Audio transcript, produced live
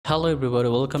Hello everybody,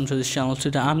 welcome to this channel.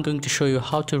 Today I'm going to show you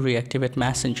how to reactivate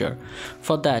Messenger.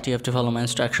 For that you have to follow my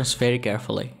instructions very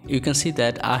carefully. You can see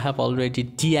that I have already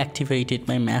deactivated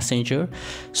my Messenger.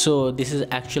 So this is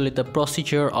actually the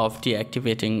procedure of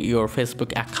deactivating your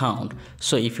Facebook account.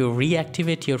 So if you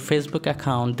reactivate your Facebook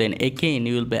account, then again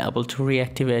you will be able to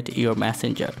reactivate your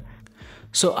Messenger.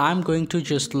 So I'm going to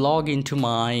just log into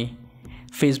my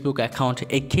Facebook account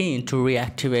again to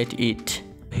reactivate it.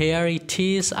 Here it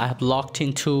is. I have logged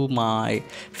into my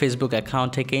Facebook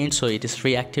account again, so it is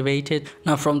reactivated.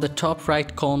 Now from the top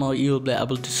right corner you will be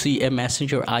able to see a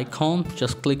messenger icon.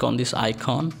 Just click on this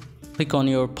icon, click on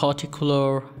your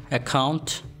particular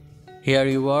account. Here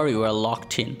you are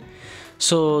logged in.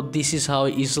 So this is how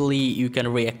easily you can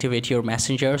reactivate your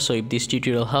messenger. So if this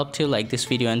tutorial helped you, like this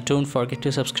video and don't forget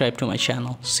to subscribe to my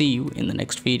channel. See you in the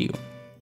next video.